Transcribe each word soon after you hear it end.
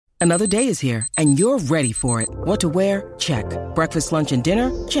Another day is here, and you're ready for it. What to wear? Check. Breakfast, lunch, and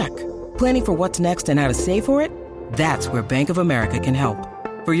dinner? Check. Planning for what's next and how to save for it? That's where Bank of America can help.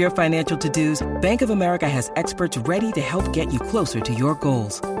 For your financial to-dos, Bank of America has experts ready to help get you closer to your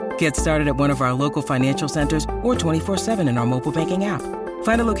goals. Get started at one of our local financial centers or 24/7 in our mobile banking app.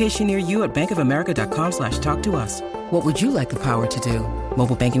 Find a location near you at bankofamerica.com/talktous. What would you like the power to do?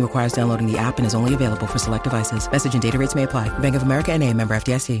 Mobile banking requires downloading the app and is only available for select devices. Message and data rates may apply. Bank of America N.A., member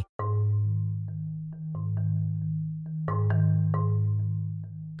FDIC.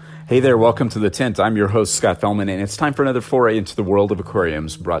 Hey there, welcome to The Tint. I'm your host, Scott Fellman, and it's time for another foray into the world of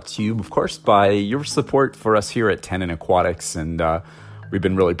aquariums, brought to you, of course, by your support for us here at Tenon Aquatics. And we've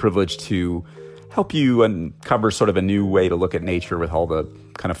been really privileged to help you uncover sort of a new way to look at nature with all the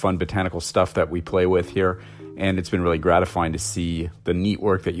kind of fun botanical stuff that we play with here. And it's been really gratifying to see the neat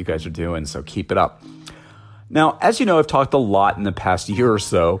work that you guys are doing, so keep it up. Now, as you know, I've talked a lot in the past year or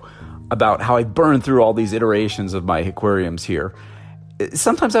so about how I burned through all these iterations of my aquariums here.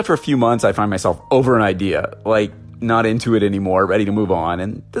 Sometimes after a few months, I find myself over an idea, like not into it anymore, ready to move on.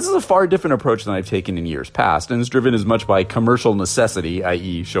 And this is a far different approach than I've taken in years past, and it's driven as much by commercial necessity,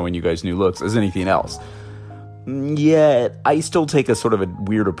 i.e. showing you guys new looks, as anything else. Yet, I still take a sort of a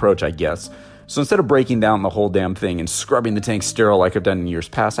weird approach, I guess. So instead of breaking down the whole damn thing and scrubbing the tank sterile like I've done in years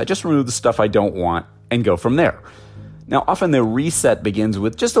past, I just remove the stuff I don't want and go from there. Now, often the reset begins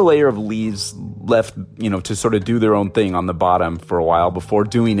with just a layer of leaves left, to sort of do their own thing on the bottom for a while before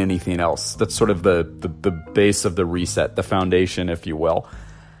doing anything else. That's sort of the base of the reset, the foundation, if you will.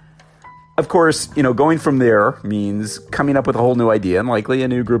 Of course, going from there means coming up with a whole new idea and likely a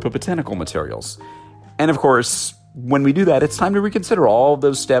new group of botanical materials. And of course, when we do that, it's time to reconsider all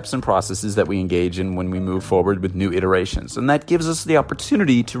those steps and processes that we engage in when we move forward with new iterations. And that gives us the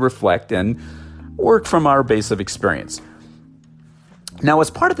opportunity to reflect and work from our base of experience. Now, as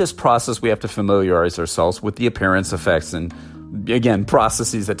part of this process, we have to familiarize ourselves with the appearance, effects, and, again,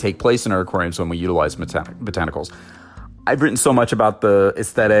 processes that take place in our aquariums when we utilize botanicals. I've written so much about the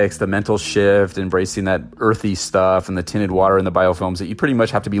aesthetics, the mental shift, embracing that earthy stuff, and the tinted water and the biofilms that you pretty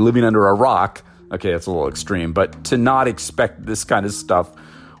much have to be living under a rock. Okay, that's a little extreme, but to not expect this kind of stuff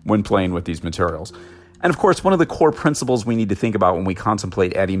when playing with these materials. And of course, one of the core principles we need to think about when we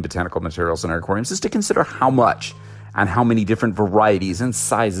contemplate adding botanical materials in our aquariums is to consider how much and how many different varieties and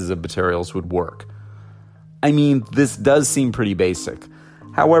sizes of materials would work. I mean, this does seem pretty basic.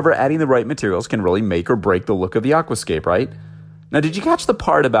 However, adding the right materials can really make or break the look of the aquascape, right? Now, did you catch the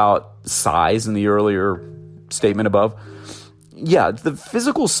part about size in the earlier statement above? Yeah, the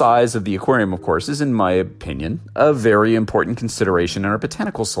physical size of the aquarium, of course, is, in my opinion, a very important consideration in our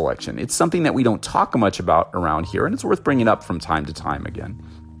botanical selection. It's something that we don't talk much about around here, and it's worth bringing up from time to time again.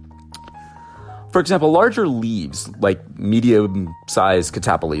 For example, larger leaves, like medium-sized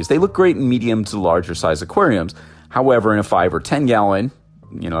catappa leaves, they look great in medium to larger-size aquariums. However, in a 5 or 10-gallon,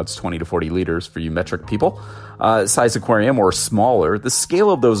 it's 20 to 40 liters for you metric people, size aquarium or smaller, the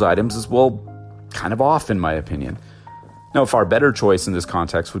scale of those items is, kind of off, in my opinion. Now, a far better choice in this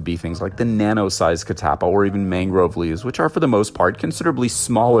context would be things like the nano-sized catappa or even mangrove leaves, which are, for the most part, considerably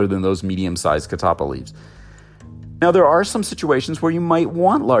smaller than those medium-sized catappa leaves. Now, there are some situations where you might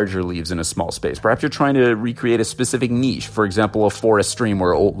want larger leaves in a small space. Perhaps you're trying to recreate a specific niche, for example, a forest stream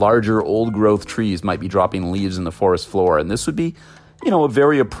where larger old-growth trees might be dropping leaves in the forest floor, and this would be, a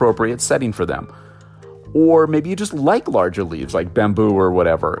very appropriate setting for them. Or maybe you just like larger leaves, like bamboo or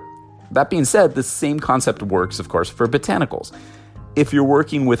whatever. That being said, the same concept works, of course, for botanicals. If you're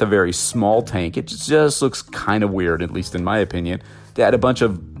working with a very small tank, it just looks kind of weird, at least in my opinion, to add a bunch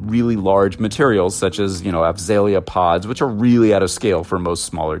of really large materials such as, Afzelia pods, which are really out of scale for most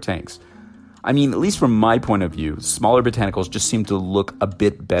smaller tanks. I mean, at least from my point of view, smaller botanicals just seem to look a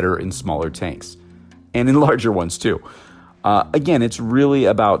bit better in smaller tanks. And in larger ones, too. Again, it's really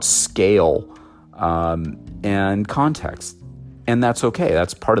about scale and context. And that's okay.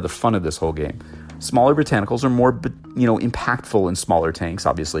 That's part of the fun of this whole game. Smaller botanicals are more, impactful in smaller tanks,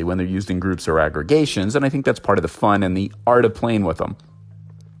 obviously, when they're used in groups or aggregations, and I think that's part of the fun and the art of playing with them.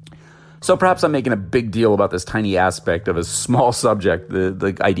 So perhaps I'm making a big deal about this tiny aspect of a small subject,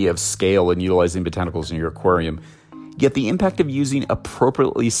 the idea of scale and utilizing botanicals in your aquarium. Yet the impact of using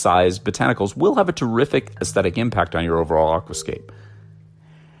appropriately sized botanicals will have a terrific aesthetic impact on your overall aquascape.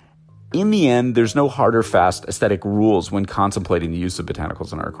 In the end, there's no hard or fast aesthetic rules when contemplating the use of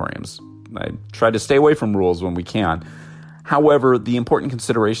botanicals in our aquariums. I try to stay away from rules when we can. However, the important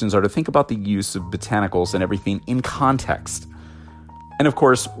considerations are to think about the use of botanicals and everything in context. And of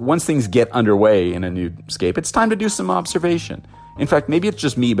course, once things get underway in a new scape, it's time to do some observation. In fact, maybe it's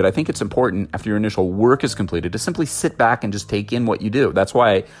just me, but I think it's important after your initial work is completed to simply sit back and just take in what you do. That's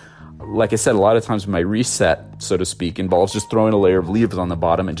why Like I said, a lot of times my reset, so to speak, involves just throwing a layer of leaves on the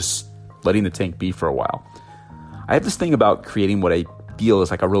bottom and just letting the tank be for a while. I have this thing about creating what I feel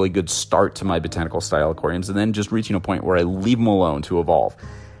is like a really good start to my botanical style aquariums, and then just reaching a point where I leave them alone to evolve.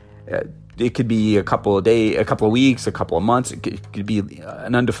 It could be a couple of days, a couple of weeks, a couple of months. It could be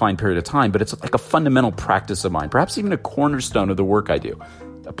an undefined period of time, but it's like a fundamental practice of mine, perhaps even a cornerstone of the work I do.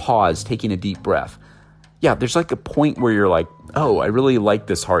 A pause, taking a deep breath. Yeah, there's like a point where you're like, oh, I really like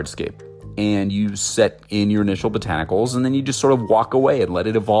this hardscape. And you set in your initial botanicals, and then you just sort of walk away and let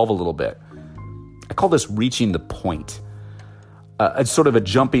it evolve a little bit. I call this reaching the point. It's sort of a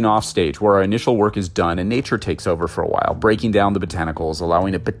jumping off stage where our initial work is done and nature takes over for a while, breaking down the botanicals,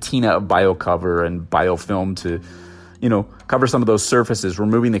 allowing a patina of biocover and biofilm to, cover some of those surfaces,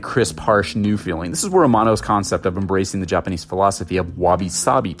 removing the crisp, harsh new feeling. This is where Amano's concept of embracing the Japanese philosophy of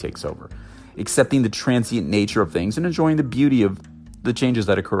wabi-sabi takes over, accepting the transient nature of things and enjoying the beauty of the changes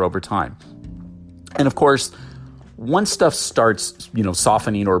that occur over time. And of course, once stuff starts,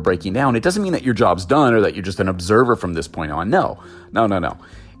 softening or breaking down, it doesn't mean that your job's done or that you're just an observer from this point on. No.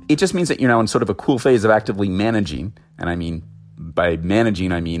 It just means that you're now in sort of a cool phase of actively managing. And by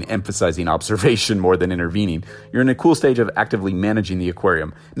managing, I mean emphasizing observation more than intervening. You're in a cool stage of actively managing the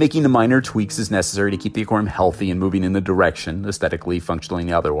aquarium, making the minor tweaks as necessary to keep the aquarium healthy and moving in the direction, aesthetically,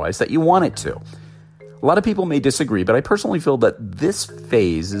 functionally, otherwise, that you want it to. A lot of people may disagree, but I personally feel that this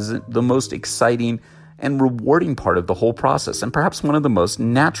phase is the most exciting and rewarding part of the whole process, and perhaps one of the most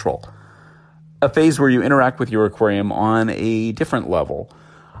natural. A phase where you interact with your aquarium on a different level.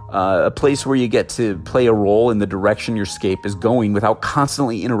 A place where you get to play a role in the direction your scape is going without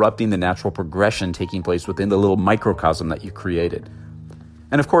constantly interrupting the natural progression taking place within the little microcosm that you created.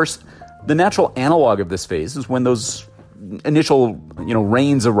 And of course, the natural analog of this phase is when those initial,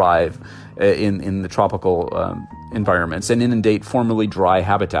 rains arrive in the tropical environments and inundate formerly dry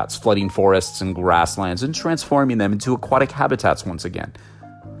habitats, flooding forests and grasslands and transforming them into aquatic habitats once again.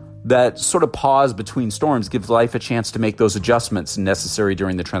 That sort of pause between storms gives life a chance to make those adjustments necessary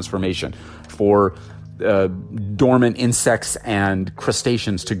during the transformation for dormant insects and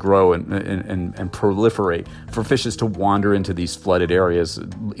crustaceans to grow and proliferate, for fishes to wander into these flooded areas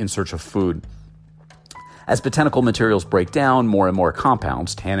in search of food. As botanical materials break down, more and more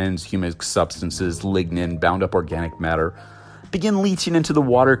compounds, tannins, humic substances, lignin, bound up organic matter, begin leaching into the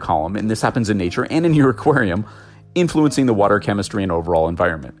water column, and this happens in nature and in your aquarium, influencing the water chemistry and overall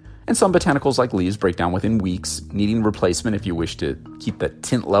environment. And some botanicals like leaves break down within weeks, needing replacement if you wish to keep the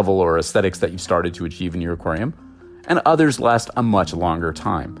tint level or aesthetics that you've started to achieve in your aquarium, and others last a much longer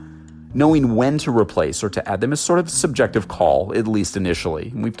time. Knowing when to replace or to add them is sort of a subjective call, at least initially,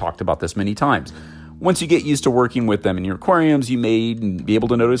 and we've talked about this many times. Once you get used to working with them in your aquariums, you may be able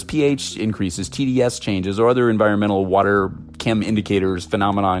to notice pH increases, TDS changes, or other environmental water chem indicators,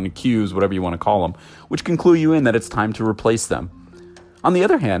 phenomena, and cues, whatever you want to call them, which can clue you in that it's time to replace them. On the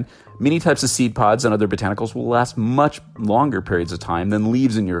other hand, many types of seed pods and other botanicals will last much longer periods of time than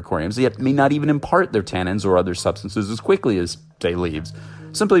leaves in your aquariums, yet may not even impart their tannins or other substances as quickly as, say, leaves,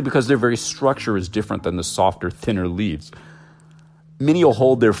 simply because their very structure is different than the softer, thinner leaves. Many will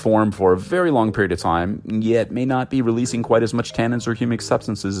hold their form for a very long period of time, yet may not be releasing quite as much tannins or humic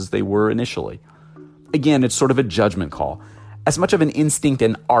substances as they were initially. Again, it's sort of a judgment call, as much of an instinct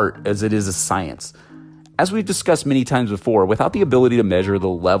and art as it is a science. As we've discussed many times before, without the ability to measure the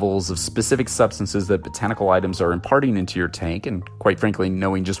levels of specific substances that botanical items are imparting into your tank, and quite frankly,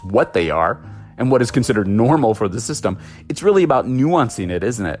 knowing just what they are and what is considered normal for the system, it's really about nuancing it,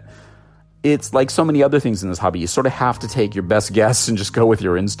 isn't it? It's like so many other things in this hobby. You sort of have to take your best guess and just go with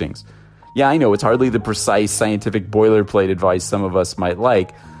your instincts. Yeah, I know it's hardly the precise scientific boilerplate advice some of us might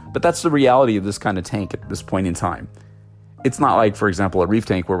like, but that's the reality of this kind of tank at this point in time. It's not like, for example, a reef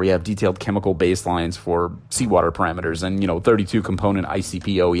tank where we have detailed chemical baselines for seawater parameters and, 32 component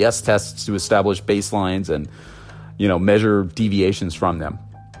ICP OES tests to establish baselines and, measure deviations from them.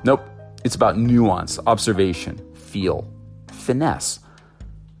 Nope. It's about nuance, observation, feel, finesse.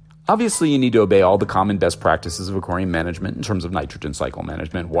 Obviously, you need to obey all the common best practices of aquarium management in terms of nitrogen cycle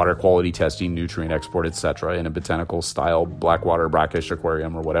management, water quality testing, nutrient export, etc. in a botanical style blackwater brackish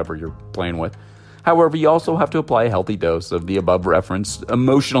aquarium or whatever you're playing with. However, you also have to apply a healthy dose of the above referenced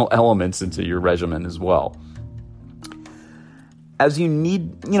emotional elements into your regimen as well. As you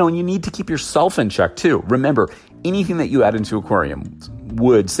need to keep yourself in check too. Remember, anything that you add into aquarium,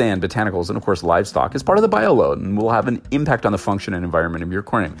 wood, sand, botanicals, and of course livestock, is part of the bioload and will have an impact on the function and environment of your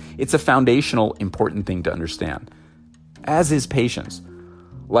aquarium. It's a foundational, important thing to understand. As is patience.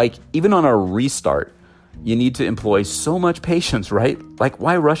 Like, even on a restart, you need to employ so much patience, right? Like,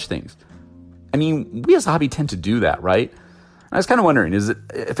 why rush things? I mean, we as a hobby tend to do that, right? I was kind of wondering,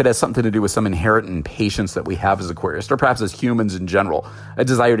 if it has something to do with some inherent impatience that we have as aquarists, or perhaps as humans in general, a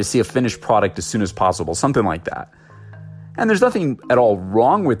desire to see a finished product as soon as possible, something like that. And there's nothing at all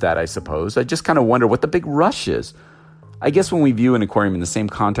wrong with that, I suppose. I just kind of wonder what the big rush is. I guess when we view an aquarium in the same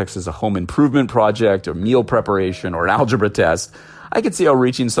context as a home improvement project or meal preparation or an algebra test, I could see how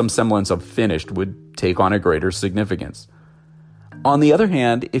reaching some semblance of finished would take on a greater significance. On the other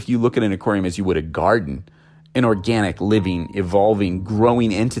hand, if you look at an aquarium as you would a garden, an organic, living, evolving,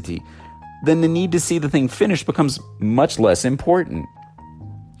 growing entity, then the need to see the thing finished becomes much less important.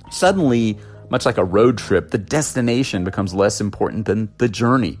 Suddenly, much like a road trip, the destination becomes less important than the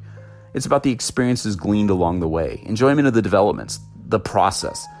journey. It's about the experiences gleaned along the way, enjoyment of the developments, the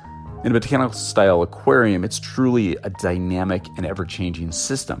process. In a botanical style aquarium, it's truly a dynamic and ever-changing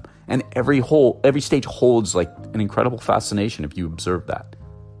system. And every stage holds like an incredible fascination if you observe that.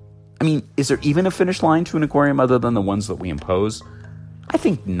 I mean, is there even a finish line to an aquarium other than the ones that we impose? I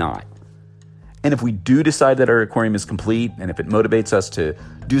think not. And if we do decide that our aquarium is complete, and if it motivates us to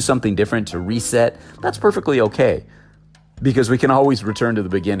do something different, to reset, that's perfectly okay. Because we can always return to the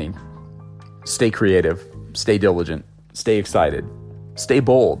beginning. Stay creative, stay diligent, stay excited, stay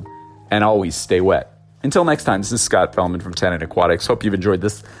bold, and always stay wet. Until next time, this is Scott Fellman from Tennant Aquatics. Hope you've enjoyed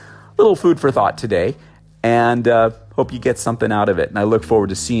this little food for thought today, and hope you get something out of it. And I look forward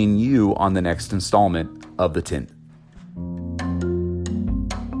to seeing you on the next installment of The Tint.